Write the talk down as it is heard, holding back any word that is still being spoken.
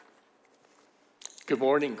Good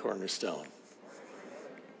morning, Cornerstone.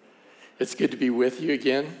 It's good to be with you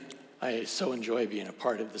again. I so enjoy being a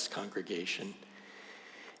part of this congregation.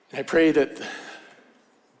 And I pray that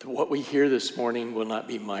what we hear this morning will not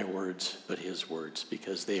be my words, but his words,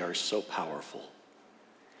 because they are so powerful.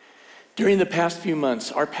 During the past few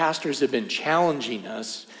months, our pastors have been challenging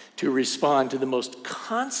us to respond to the most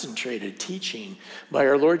concentrated teaching by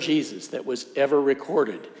our Lord Jesus that was ever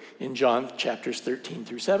recorded in John chapters 13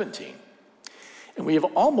 through 17. And we have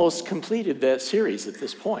almost completed that series at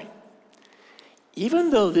this point. Even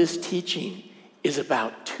though this teaching is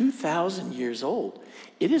about 2,000 years old,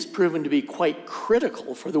 it has proven to be quite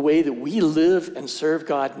critical for the way that we live and serve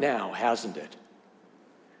God now, hasn't it?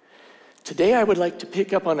 Today, I would like to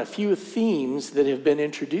pick up on a few themes that have been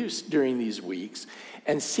introduced during these weeks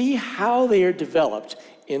and see how they are developed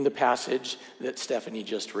in the passage that Stephanie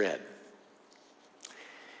just read.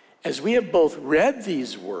 As we have both read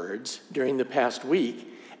these words during the past week,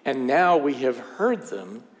 and now we have heard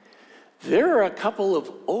them, there are a couple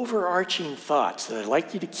of overarching thoughts that I'd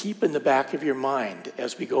like you to keep in the back of your mind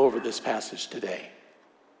as we go over this passage today.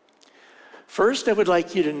 First, I would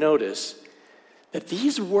like you to notice that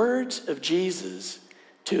these words of Jesus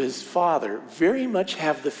to his Father very much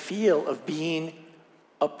have the feel of being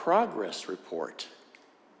a progress report.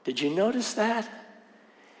 Did you notice that?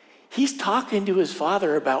 He's talking to his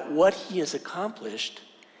Father about what he has accomplished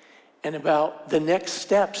and about the next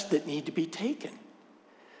steps that need to be taken.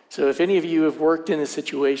 So if any of you have worked in a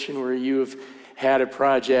situation where you have had a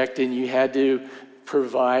project and you had to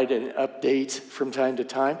provide an update from time to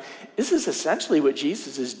time, this is essentially what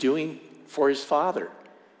Jesus is doing for his Father.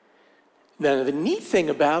 Now, the neat thing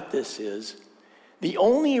about this is the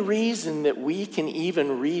only reason that we can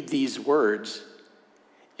even read these words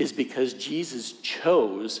is because Jesus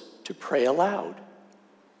chose to pray aloud.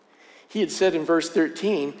 He had said in verse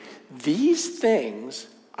 13, "These things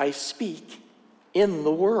I speak in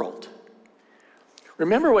the world."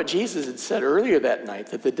 Remember what Jesus had said earlier that night,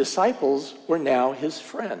 that the disciples were now his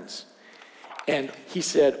friends. And he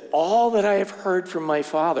said, "All that I have heard from my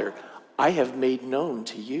Father, I have made known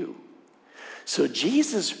to you." So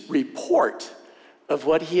Jesus' report of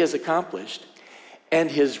what he has accomplished and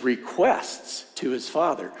his requests to his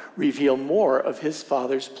Father reveal more of his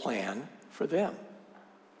Father's plan for them.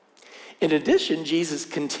 In addition, Jesus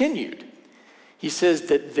continued. He says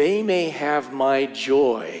that they may have my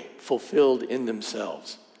joy fulfilled in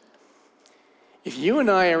themselves. If you and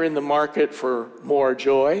I are in the market for more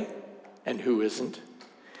joy, and who isn't,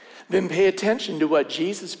 then pay attention to what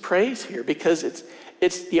Jesus prays here, because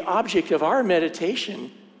it's the object of our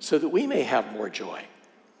meditation so that we may have more joy.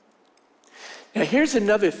 Now, here's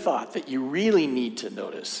another thought that you really need to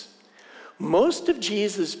notice. Most of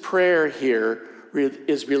Jesus' prayer here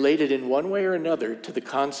is related in one way or another to the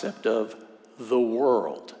concept of the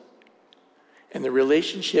world and the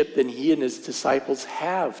relationship that he and his disciples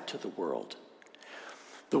have to the world.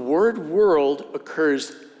 The word world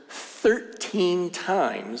occurs 13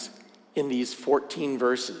 times in these 14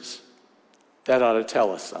 verses. That ought to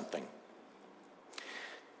tell us something.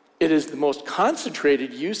 It is the most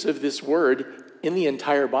concentrated use of this word in the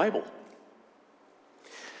entire Bible.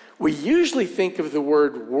 We usually think of the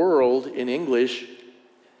word world in English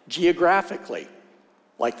geographically,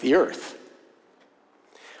 like the earth.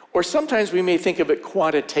 Or sometimes we may think of it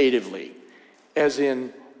quantitatively, as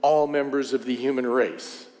in all members of the human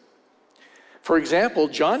race. For example,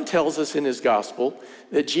 John tells us in his gospel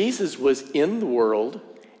that Jesus was in the world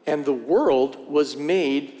and the world was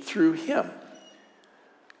made through him.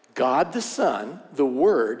 God the Son, the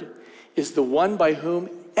Word, is the one by whom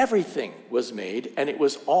everything was made, and it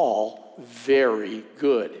was all very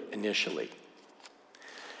good initially.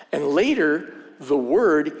 And later, the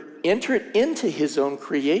Word entered into his own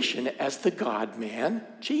creation as the God-man,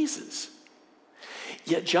 Jesus.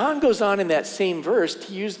 Yet John goes on in that same verse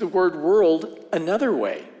to use the word world another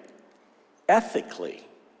way, ethically.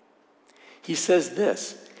 He says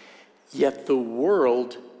this, "Yet the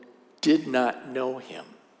world did not know him."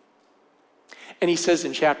 And he says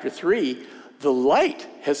in chapter 3, "The light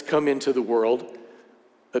has come into the world,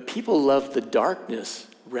 but people love the darkness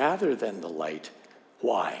rather than the light."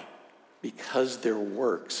 Why? Because their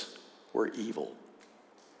works were evil.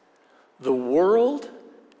 The world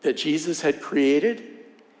that Jesus had created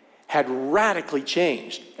had radically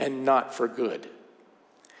changed, and not for good.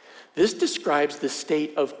 This describes the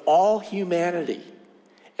state of all humanity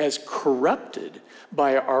as corrupted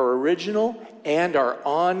by our original and our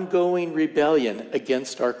ongoing rebellion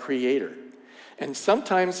against our Creator. And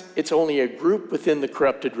sometimes it's only a group within the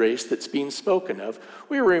corrupted race that's being spoken of.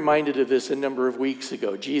 We were reminded of this a number of weeks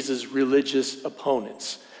ago. Jesus' religious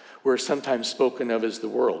opponents were sometimes spoken of as the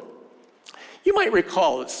world. You might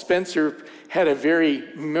recall that Spencer had a very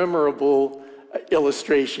memorable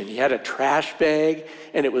illustration. He had a trash bag,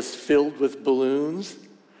 and it was filled with balloons.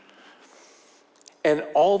 And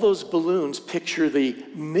all those balloons picture the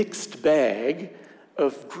mixed bag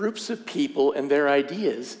of groups of people and their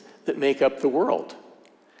ideas that make up the world.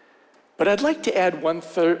 But I'd like to add one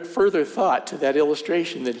further thought to that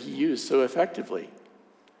illustration that he used so effectively.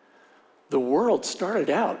 The world started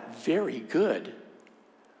out very good,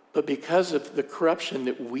 but because of the corruption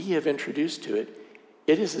that we have introduced to it,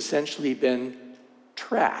 it has essentially been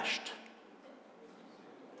trashed.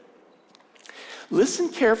 Listen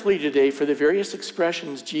carefully today for the various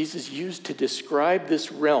expressions Jesus used to describe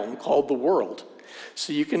this realm called the world,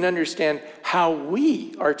 so you can understand how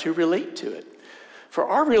we are to relate to it. For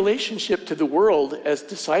our relationship to the world as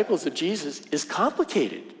disciples of Jesus is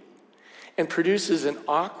complicated and produces an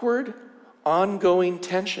awkward, ongoing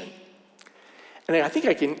tension. And I think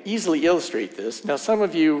I can easily illustrate this. Now, some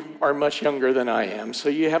of you are much younger than I am, so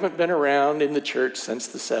you haven't been around in the church since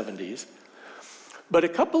the 70s. But a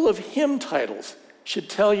couple of hymn titles should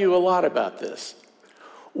tell you a lot about this.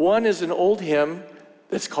 One is an old hymn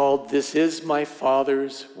that's called "This Is My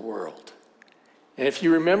Father's World." And if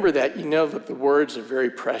you remember that, you know that the words are very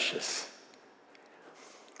precious.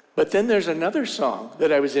 But then there's another song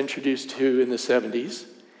that I was introduced to in the 70s,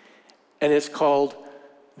 and it's called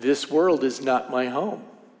 "This World Is Not My Home.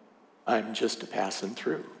 I'm Just a Passing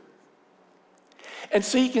Through." And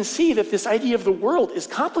so you can see that this idea of the world is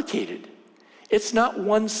complicated. It's not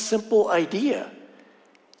one simple idea.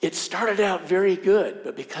 It started out very good,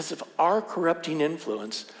 but because of our corrupting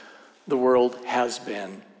influence, the world has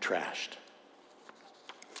been trashed.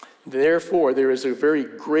 Therefore, there is a very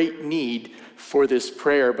great need for this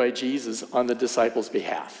prayer by Jesus on the disciples'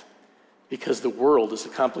 behalf, because the world is a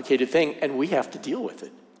complicated thing and we have to deal with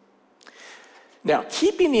it. Now,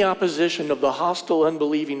 keeping the opposition of the hostile,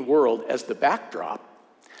 unbelieving world as the backdrop,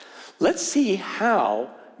 let's see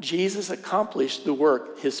how Jesus accomplished the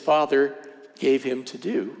work his Father gave him to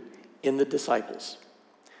do in the disciples.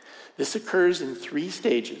 This occurs in 3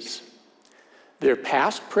 stages: their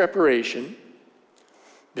past preparation,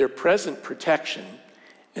 their present protection,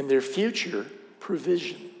 and their future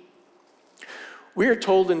provision. We are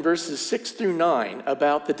told in verses 6 through 9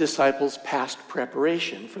 about the disciples' past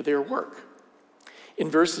preparation for their work. In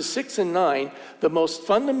verses 6 and 9, the most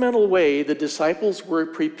fundamental way the disciples were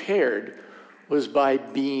prepared was by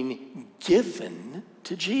being given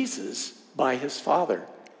to Jesus by his Father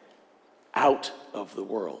out of the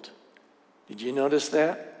world. Did you notice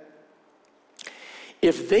that?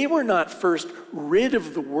 If they were not first rid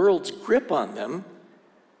of the world's grip on them,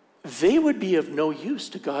 they would be of no use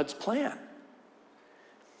to God's plan.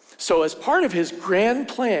 So as part of his grand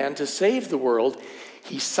plan to save the world,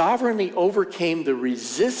 he sovereignly overcame the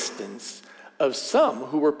resistance of some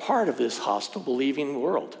who were part of this hostile believing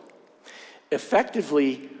world,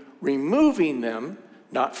 effectively removing them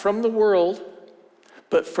not from the world,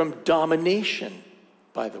 but from domination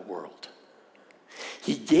by the world.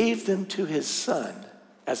 He gave them to his Son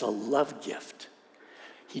as a love gift.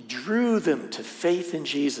 He drew them to faith in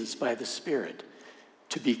Jesus by the Spirit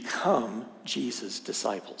to become Jesus'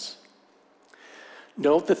 disciples.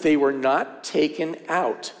 Note that they were not taken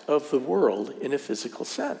out of the world in a physical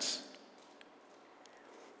sense.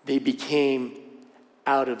 They became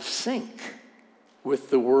out of sync with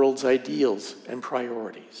the world's ideals and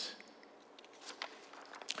priorities.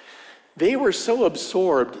 They were so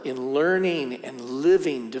absorbed in learning and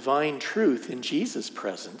living divine truth in Jesus'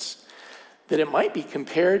 presence that it might be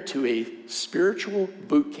compared to a spiritual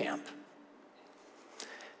boot camp.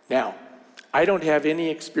 Now, I don't have any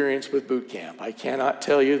experience with boot camp. I cannot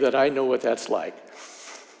tell you that I know what that's like.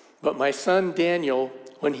 But my son Daniel,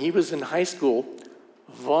 when he was in high school,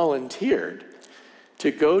 volunteered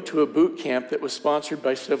to go to a boot camp that was sponsored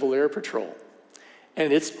by Civil Air Patrol.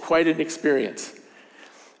 And it's quite an experience.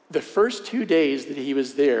 The first 2 days that he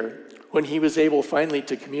was there, when he was able finally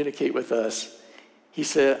to communicate with us, he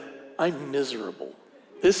said, "I'm miserable.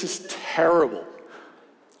 This is terrible."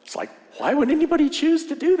 It's like, why would anybody choose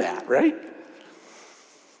to do that, right?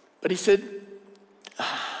 But he said,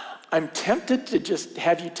 "I'm tempted to just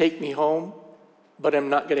have you take me home, but I'm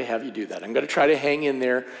not going to have you do that. I'm going to try to hang in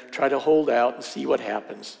there, try to hold out and see what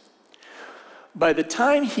happens." By the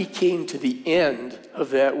time he came to the end of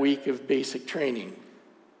that week of basic training,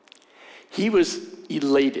 he was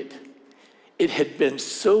elated. It had been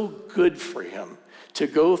so good for him to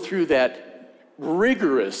go through that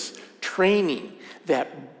rigorous training,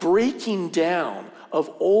 that breaking down of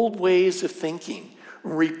old ways of thinking,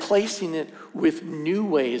 replacing it with new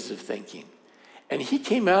ways of thinking. and he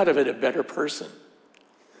came out of it a better person.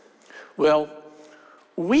 Well,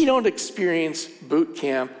 we don't experience boot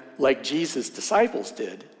camp like Jesus' disciples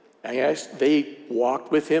did. I guess they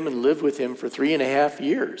walked with him and lived with him for 3.5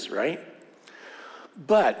 years, right?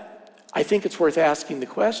 But I think it's worth asking the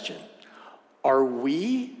question, are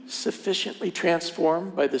we sufficiently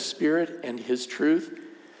transformed by the Spirit and his truth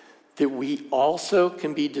that we also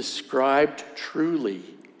can be described truly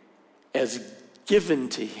as given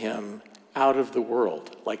to him out of the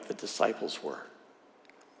world like the disciples were?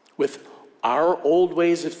 With our old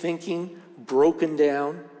ways of thinking broken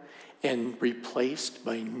down and replaced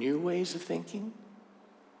by new ways of thinking?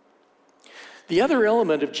 The other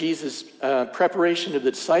element of Jesus' preparation of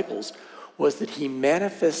the disciples was that he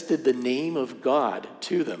manifested the name of God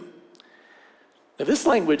to them. Now, this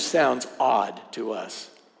language sounds odd to us.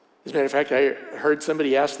 As a matter of fact, I heard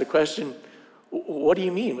somebody ask the question, what do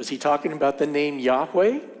you mean? Was he talking about the name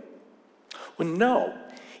Yahweh? Well, no.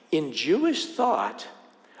 In Jewish thought,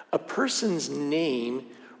 a person's name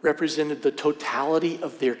represented the totality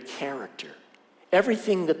of their character,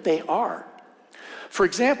 everything that they are. For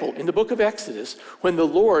example, in the book of Exodus, when the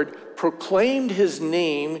Lord proclaimed his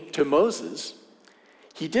name to Moses,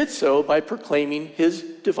 he did so by proclaiming his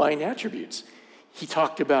divine attributes. He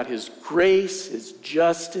talked about his grace, his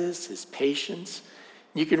justice, his patience.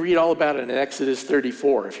 You can read all about it in Exodus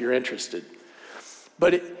 34 if you're interested.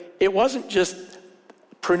 But it wasn't just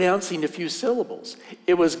pronouncing a few syllables.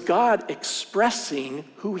 It was God expressing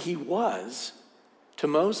who he was to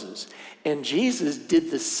Moses. And Jesus did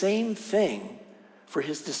the same thing for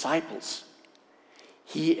his disciples.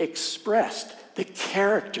 He expressed the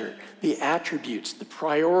character, the attributes, the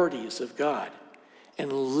priorities of God,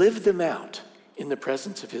 and lived them out in the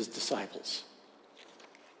presence of his disciples.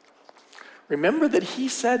 Remember that he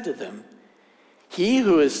said to them, "He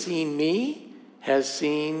who has seen me has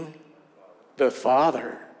seen the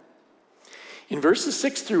Father." In verses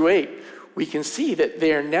 6 through 8, we can see that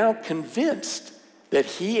they are now convinced that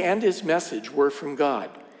he and his message were from God,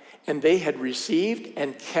 and they had received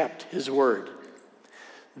and kept his word.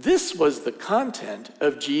 This was the content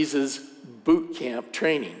of Jesus' boot camp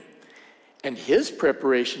training, and his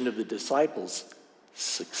preparation of the disciples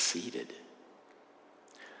succeeded.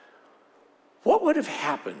 What would have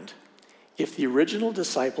happened if the original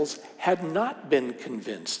disciples had not been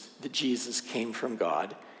convinced that Jesus came from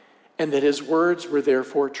God and that his words were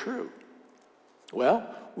therefore true?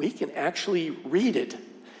 Well, we can actually read it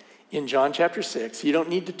in John chapter 6. You don't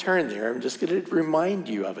need to turn there. I'm just going to remind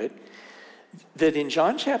you of it. That in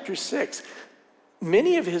John chapter 6,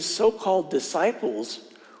 many of his so-called disciples,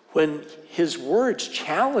 when his words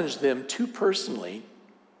challenged them too personally,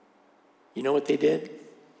 you know what they did?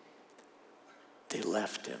 They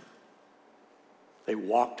left him. They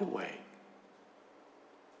walked away.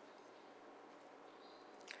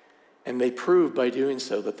 And they proved by doing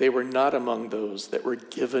so that they were not among those that were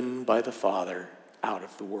given by the Father out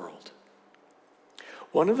of the world.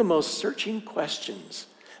 One of the most searching questions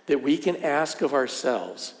that we can ask of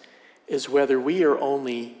ourselves is whether we are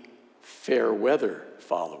only fair weather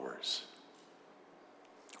followers,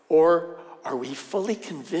 or are we fully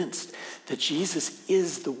convinced that Jesus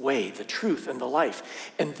is the way, the truth, and the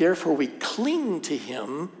life, and therefore we cling to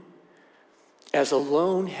him as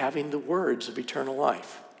alone having the words of eternal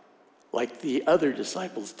life, like the other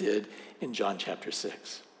disciples did in John chapter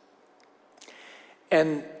 6.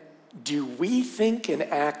 And do we think and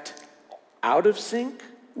act out of sync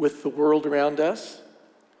with the world around us?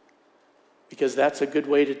 Because that's a good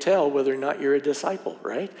way to tell whether or not you're a disciple,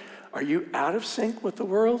 right? Are you out of sync with the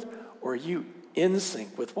world, or are you in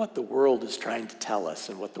sync with what the world is trying to tell us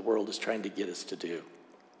and what the world is trying to get us to do?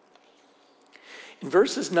 In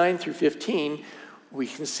verses 9 through 15, we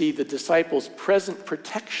can see the disciples' present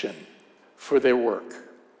protection for their work.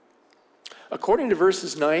 According to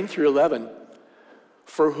verses 9 through 11,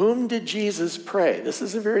 for whom did Jesus pray? This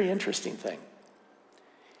is a very interesting thing.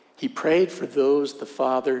 He prayed for those the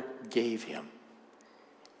Father gave him,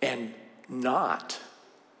 and not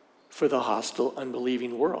for the hostile,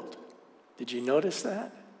 unbelieving world. Did you notice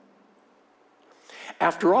that?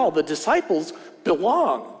 After all, the disciples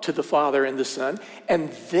belong to the Father and the Son,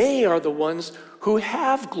 and they are the ones who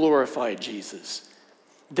have glorified Jesus.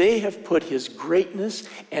 They have put his greatness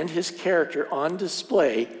and his character on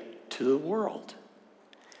display to the world.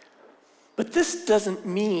 But this doesn't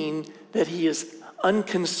mean that he is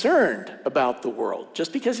unconcerned about the world.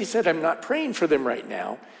 Just because he said, I'm not praying for them right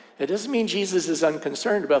now, it doesn't mean Jesus is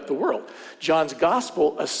unconcerned about the world. John's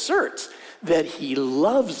gospel asserts that he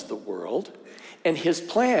loves the world, and his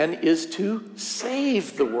plan is to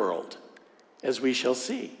save the world, as we shall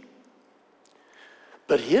see.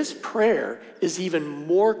 But his prayer is even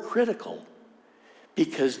more critical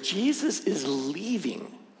because Jesus is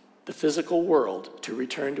leaving the physical world to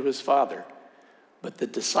return to his Father, but the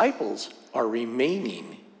disciples are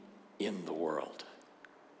remaining in the world.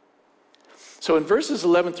 So in verses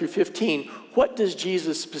 11 through 15, what does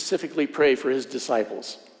Jesus specifically pray for his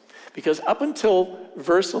disciples? Because up until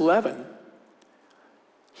verse 11,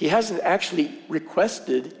 he hasn't actually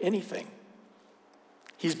requested anything.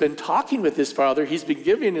 He's been talking with his Father, he's been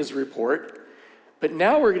giving his report, but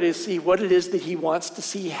now we're going to see what it is that he wants to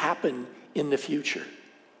see happen in the future.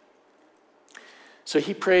 So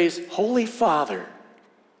he prays, Holy Father,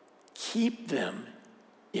 keep them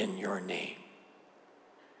in your name.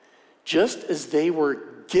 Just as they were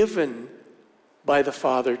given by the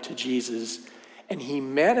Father to Jesus, and he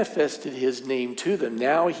manifested his name to them,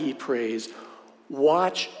 now he prays,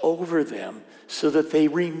 watch over them so that they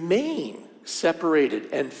remain separated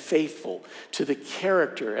and faithful to the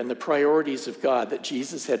character and the priorities of God that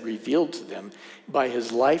Jesus had revealed to them by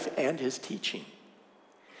his life and his teaching.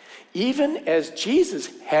 Even as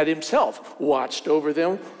Jesus had himself watched over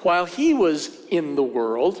them while he was in the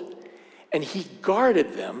world, and he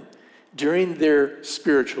guarded them during their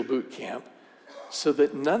spiritual boot camp so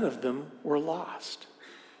that none of them were lost.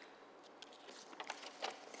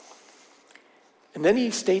 And then he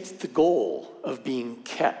states the goal of being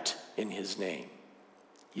kept in his name.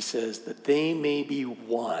 He says that they may be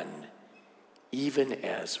one, even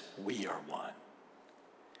as we are one.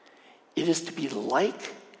 It is to be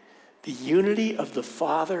like the unity of the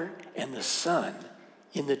Father and the Son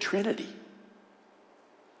in the Trinity.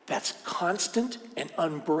 That's constant and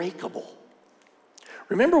unbreakable.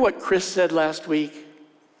 Remember what Chris said last week?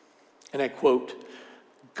 And I quote,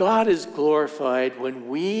 God is glorified when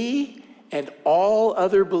we and all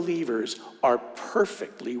other believers are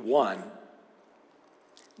perfectly one,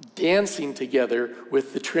 dancing together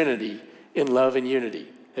with the Trinity in love and unity.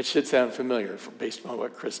 That should sound familiar based on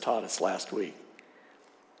what Chris taught us last week.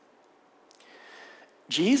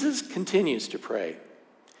 Jesus continues to pray,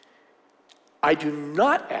 I do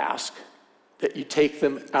not ask that you take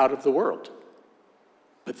them out of the world,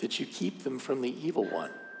 but that you keep them from the evil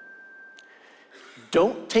one.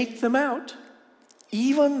 Don't take them out,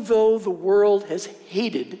 even though the world has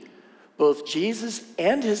hated both Jesus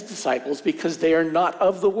and his disciples because they are not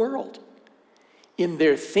of the world. In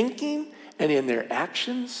their thinking and in their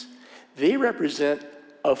actions, they represent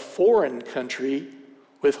a foreign country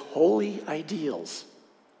with holy ideals.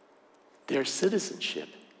 Their citizenship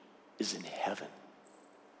is in heaven.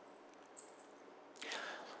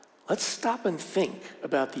 Let's stop and think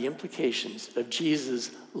about the implications of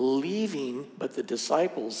Jesus leaving, but the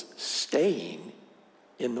disciples staying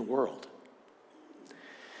in the world.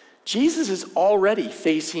 Jesus is already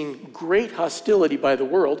facing great hostility by the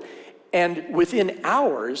world, and within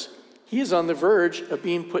hours, he is on the verge of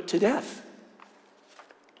being put to death.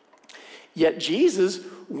 Yet Jesus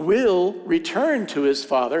will return to his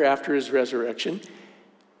Father after his resurrection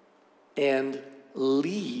and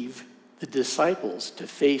leave the disciples to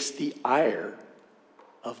face the ire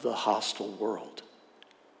of the hostile world.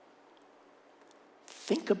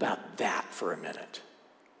 Think about that for a minute.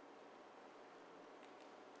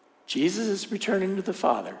 Jesus is returning to the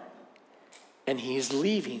Father, and he's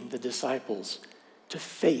leaving the disciples to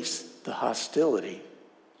face the hostility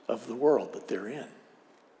of the world that they're in.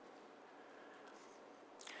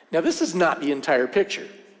 Now, this is not the entire picture,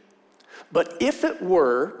 but if it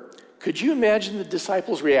were, could you imagine the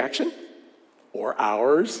disciples' reaction? Or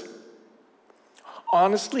ours?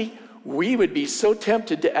 Honestly, we would be so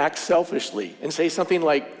tempted to act selfishly and say something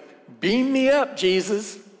like, beam me up,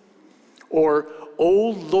 Jesus. Or,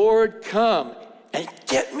 oh Lord, come and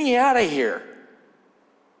get me out of here.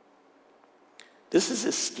 This is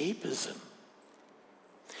escapism.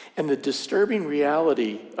 And the disturbing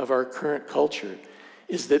reality of our current culture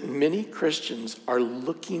is that many Christians are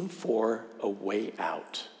looking for a way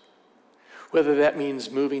out. Whether that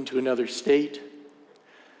means moving to another state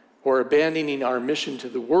or abandoning our mission to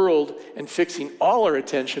the world and fixing all our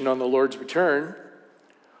attention on the Lord's return,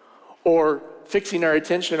 or fixing our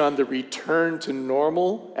attention on the return to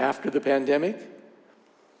normal after the pandemic,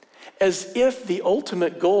 as if the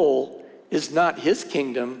ultimate goal is not his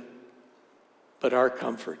kingdom, but our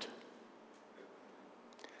comfort.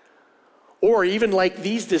 Or even like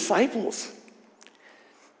these disciples.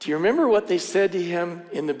 Do you remember what they said to him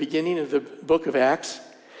in the beginning of the book of Acts?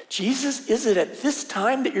 Jesus, is it at this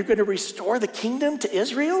time that you're going to restore the kingdom to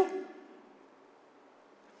Israel?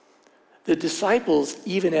 The disciples,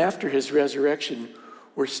 even after his resurrection,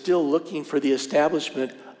 were still looking for the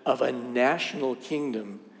establishment of a national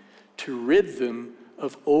kingdom to rid them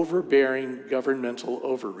of overbearing governmental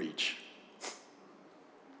overreach.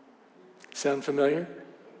 Sound familiar?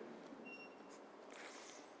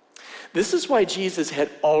 This is why Jesus had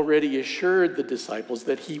already assured the disciples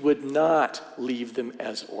that he would not leave them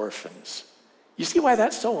as orphans. You see why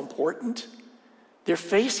that's so important? They're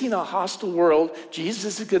facing a hostile world.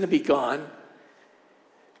 Jesus is going to be gone.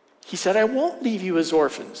 He said, I won't leave you as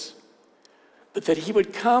orphans, but that he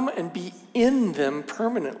would come and be in them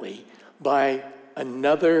permanently by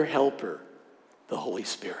another helper, the Holy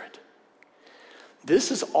Spirit.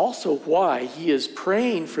 This is also why he is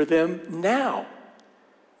praying for them now.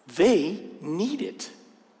 They need it.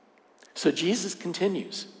 So Jesus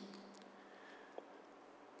continues,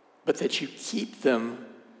 but that you keep them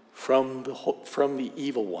from the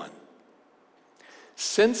evil one.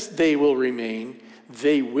 Since they will remain,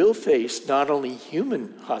 they will face not only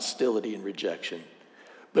human hostility and rejection,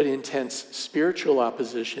 but intense spiritual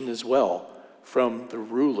opposition as well from the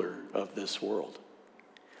ruler of this world.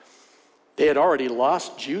 They had already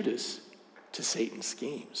lost Judas to Satan's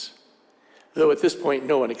schemes, though at this point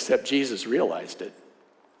no one except Jesus realized it.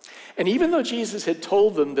 And even though Jesus had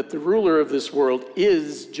told them that the ruler of this world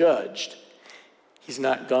is judged, he's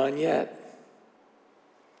not gone yet.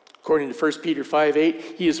 According to 1 Peter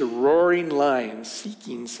 5:8, he is a roaring lion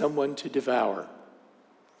seeking someone to devour.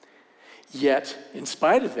 Yet, in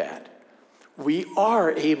spite of that, we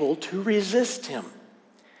are able to resist him.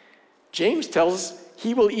 James tells us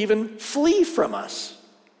he will even flee from us,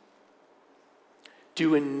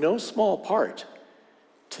 due in no small part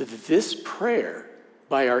to this prayer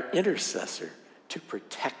by our intercessor to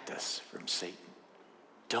protect us from Satan.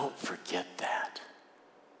 Don't forget that.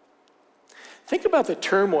 Think about the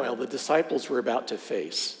turmoil the disciples were about to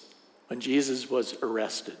face when Jesus was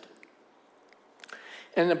arrested,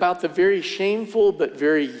 and about the very shameful but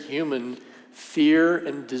very human fear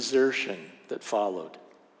and desertion that followed.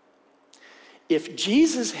 If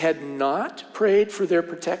Jesus had not prayed for their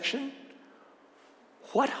protection,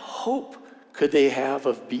 what hope could they have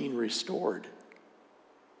of being restored?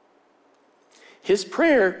 His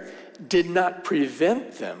prayer did not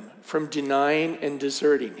prevent them from denying and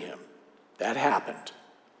deserting him. That happened.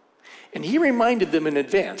 And he reminded them in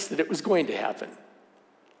advance that it was going to happen.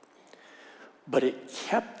 But it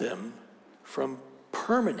kept them from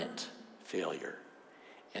permanent failure.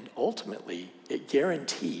 And ultimately, it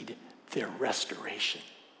guaranteed their restoration.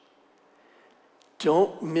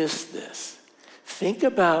 Don't miss this. Think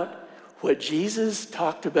about what Jesus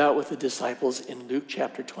talked about with the disciples in Luke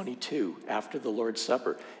chapter 22 after the Lord's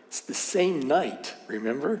Supper. It's the same night,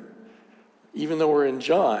 remember? Even though we're in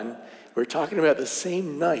John, we're talking about the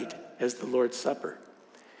same night as the Lord's Supper.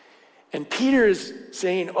 And Peter is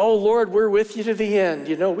saying, oh, Lord, we're with you to the end.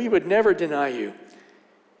 You know, we would never deny you.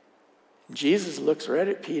 And Jesus looks right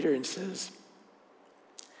at Peter and says,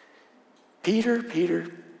 Peter, Peter,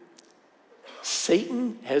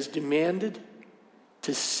 Satan has demanded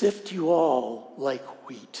to sift you all like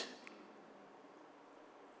wheat.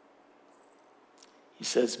 He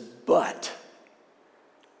says, but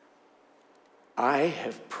I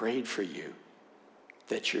have prayed for you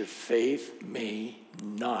that your faith may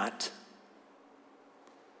not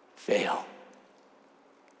fail.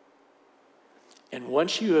 And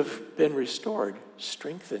once you have been restored,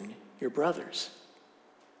 strengthen your brothers.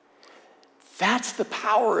 That's the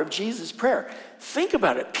power of Jesus' prayer. Think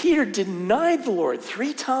about it. Peter denied the Lord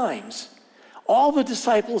 3 times. All the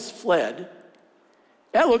disciples fled.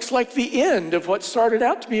 That looks like the end of what started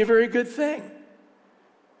out to be a very good thing.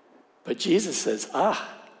 But Jesus says,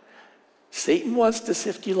 Satan wants to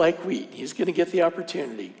sift you like wheat. He's going to get the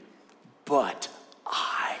opportunity. But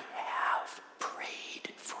I have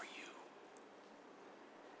prayed for you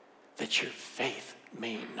that your faith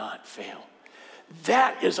may not fail.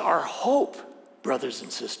 That is our hope, brothers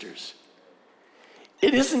and sisters.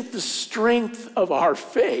 It isn't the strength of our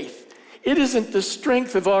faith. It isn't the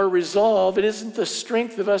strength of our resolve. It isn't the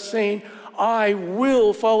strength of us saying, I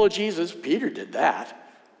will follow Jesus. Peter did that.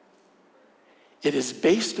 It is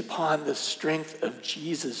based upon the strength of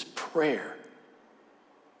Jesus' prayer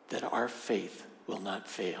that our faith will not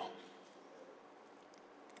fail.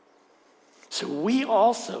 So we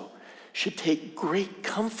also should take great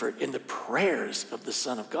comfort in the prayers of the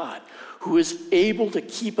Son of God, who is able to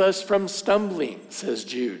keep us from stumbling, says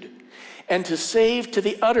Jude, and to save to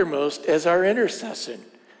the uttermost as our intercessor,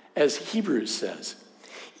 as Hebrews says,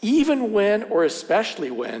 even when, or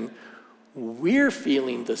especially when, we're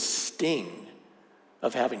feeling the sting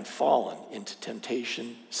of having fallen into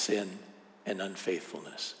temptation, sin, and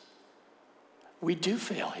unfaithfulness. We do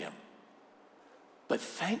fail him, but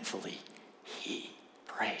thankfully, he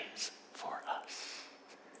prays for us,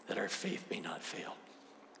 that our faith may not fail.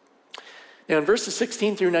 Now, in verses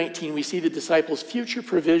 16 through 19, we see the disciples' future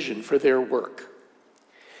provision for their work.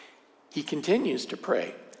 He continues to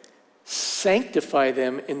pray, sanctify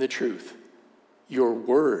them in the truth. Your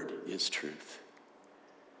word is truth.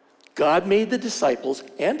 God made the disciples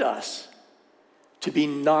and us to be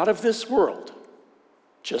not of this world,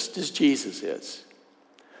 just as Jesus is.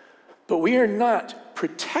 But we are not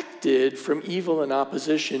protected from evil and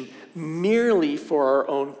opposition merely for our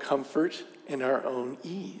own comfort and our own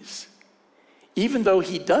ease, even though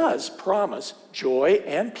he does promise joy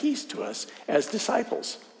and peace to us as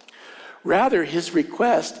disciples. Rather, his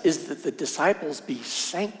request is that the disciples be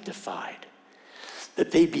sanctified,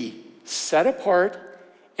 that they be set apart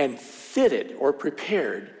and fitted or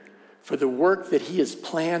prepared for the work that he has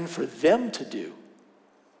planned for them to do.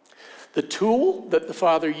 The tool that the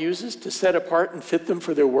Father uses to set apart and fit them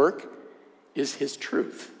for their work is his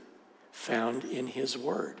truth, found in his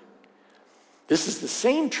word. This is the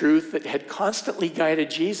same truth that had constantly guided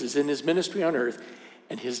Jesus in his ministry on earth,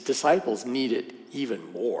 and his disciples need it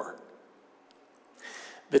even more.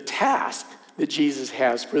 The task that Jesus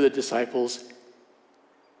has for the disciples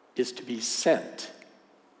is to be sent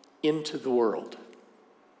into the world.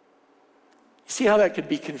 See how that could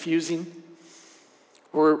be confusing?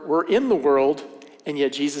 We're in the world, and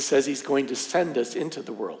yet Jesus says he's going to send us into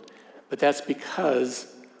the world. But that's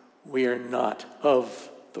because we are not of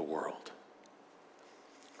the world.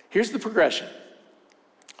 Here's the progression.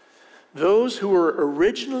 Those who were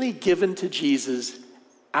originally given to Jesus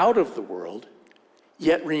out of the world,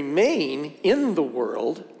 yet remain in the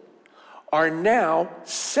world, are now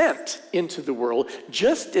sent into the world,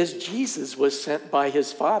 just as Jesus was sent by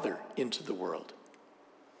his Father into the world.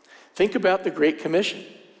 Think about the Great Commission.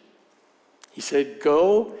 He said,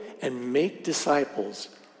 go and make disciples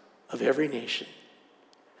of every nation,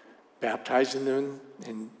 baptizing them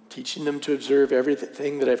and teaching them to observe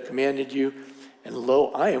everything that I've commanded you. And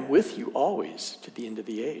lo, I am with you always to the end of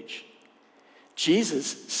the age.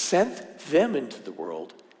 Jesus sent them into the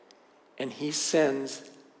world, and he sends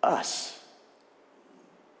us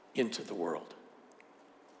into the world.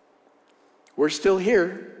 We're still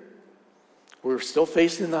here. We're still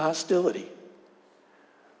facing the hostility.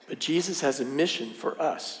 But Jesus has a mission for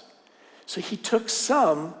us. So he took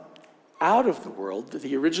some out of the world,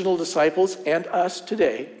 the original disciples and us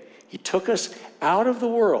today. He took us out of the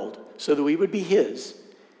world so that we would be his.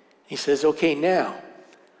 He says, okay, now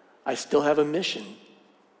I still have a mission,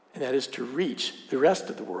 and that is to reach the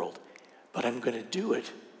rest of the world. But I'm going to do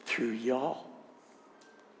it through y'all.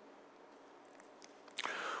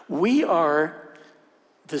 We are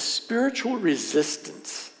the spiritual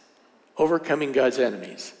resistance overcoming God's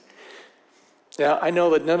enemies. Now, I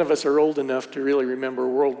know that none of us are old enough to really remember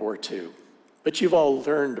World War II, but you've all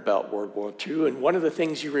learned about World War II, and one of the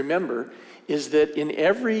things you remember is that in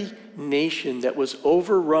every nation that was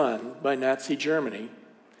overrun by Nazi Germany,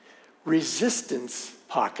 resistance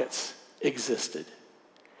pockets existed.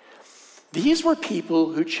 These were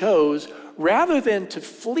people who chose, rather than to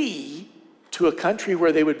flee to a country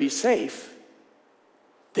where they would be safe,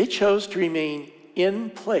 they chose to remain in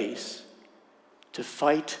place to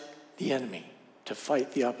fight the enemy, to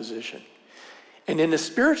fight the opposition. And in a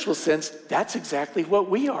spiritual sense, that's exactly what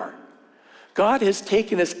we are. God has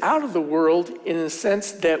taken us out of the world in a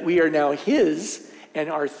sense that we are now his, and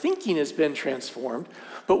our thinking has been transformed,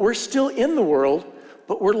 but we're still in the world,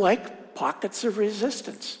 but we're like pockets of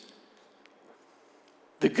resistance.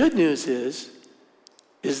 The good news is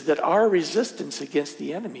that our resistance against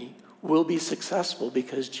the enemy will be successful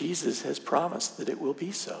because Jesus has promised that it will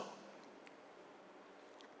be so.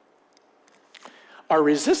 Our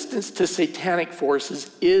resistance to satanic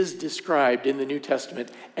forces is described in the New Testament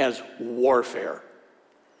as warfare.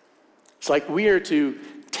 It's like we are to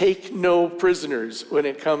take no prisoners when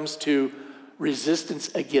it comes to resistance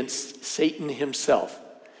against Satan himself.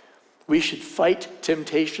 We should fight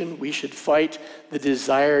temptation. We should fight the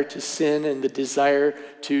desire to sin and the desire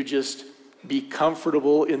to just be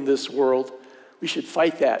comfortable in this world. We should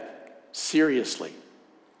fight that seriously.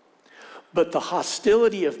 But the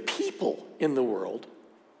hostility of people in the world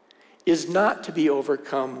is not to be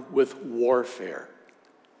overcome with warfare,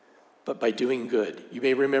 but by doing good. You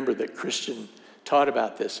may remember that Christian taught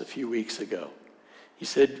about this a few weeks ago. He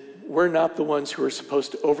said, we're not the ones who are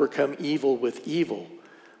supposed to overcome evil with evil,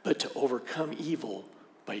 but to overcome evil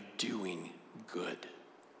by doing good.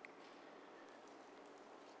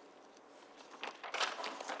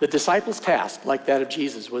 The disciples' task, like that of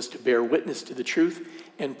Jesus, was to bear witness to the truth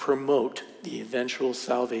and promote the eventual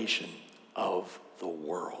salvation of the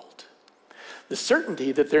world. The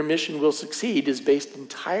certainty that their mission will succeed is based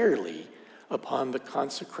entirely upon the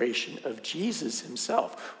consecration of Jesus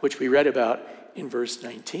himself, which we read about in verse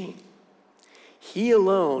 19. He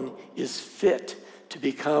alone is fit to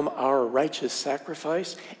become our righteous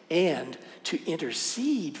sacrifice and to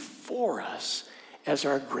intercede for us as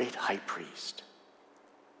our great high priest.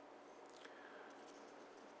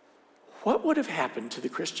 What would have happened to the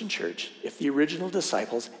Christian church if the original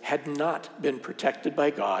disciples had not been protected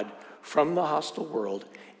by God from the hostile world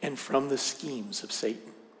and from the schemes of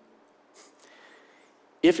Satan?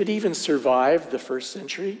 If it even survived the first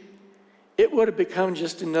century, it would have become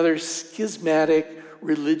just another schismatic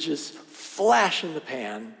religious flash in the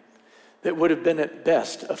pan that would have been at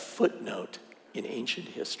best a footnote in ancient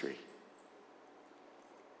history.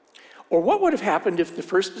 Or what would have happened if the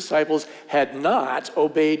first disciples had not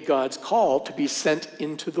obeyed God's call to be sent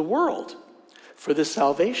into the world for the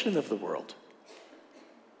salvation of the world?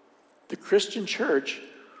 The Christian church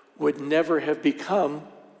would never have become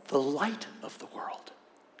the light of the world.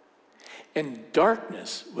 And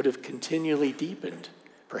darkness would have continually deepened,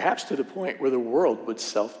 perhaps to the point where the world would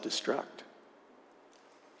self-destruct.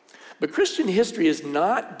 But Christian history is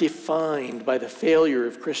not defined by the failure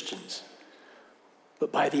of Christians,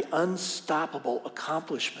 but by the unstoppable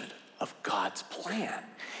accomplishment of God's plan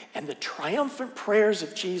and the triumphant prayers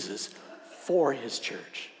of Jesus for his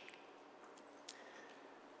church.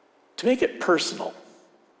 To make it personal,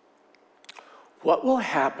 what will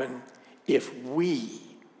happen if we,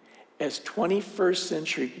 as 21st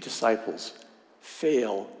century disciples,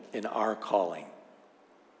 fail in our calling?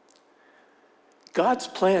 God's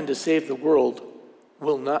plan to save the world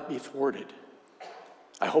will not be thwarted.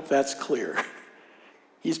 I hope that's clear.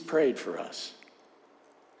 He's prayed for us.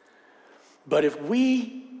 But if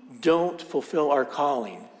we don't fulfill our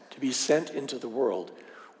calling to be sent into the world,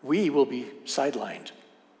 we will be sidelined.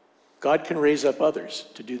 God can raise up others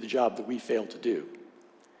to do the job that we failed to do.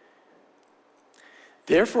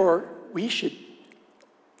 Therefore, we should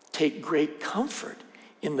take great comfort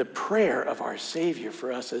in the prayer of our Savior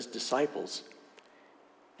for us as disciples.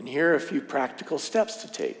 And here are a few practical steps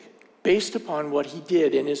to take based upon what he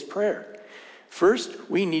did in his prayer. First,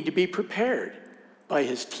 we need to be prepared by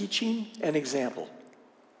his teaching and example.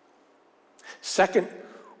 Second,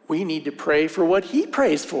 we need to pray for what he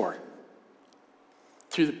prays for.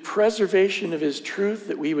 Through the preservation of his truth,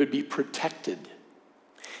 that we would be protected.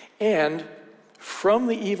 And from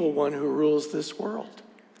the evil one who rules this world,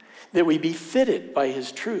 that we be fitted by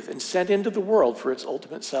his truth and sent into the world for its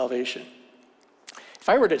ultimate salvation. If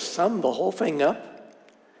I were to sum the whole thing up,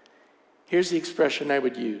 here's the expression I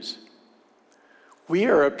would use. We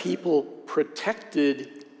are a people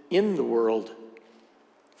protected in the world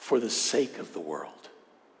for the sake of the world.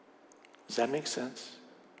 Does that make sense?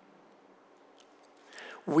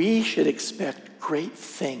 We should expect great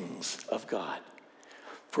things of God,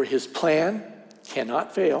 for his plan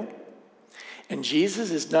cannot fail, and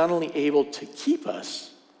Jesus is not only able to keep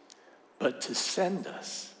us, but to send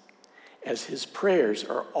us, as his prayers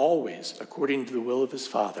are always according to the will of his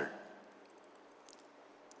Father.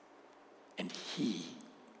 And he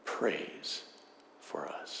prays for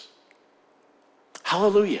us.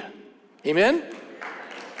 Hallelujah. Amen?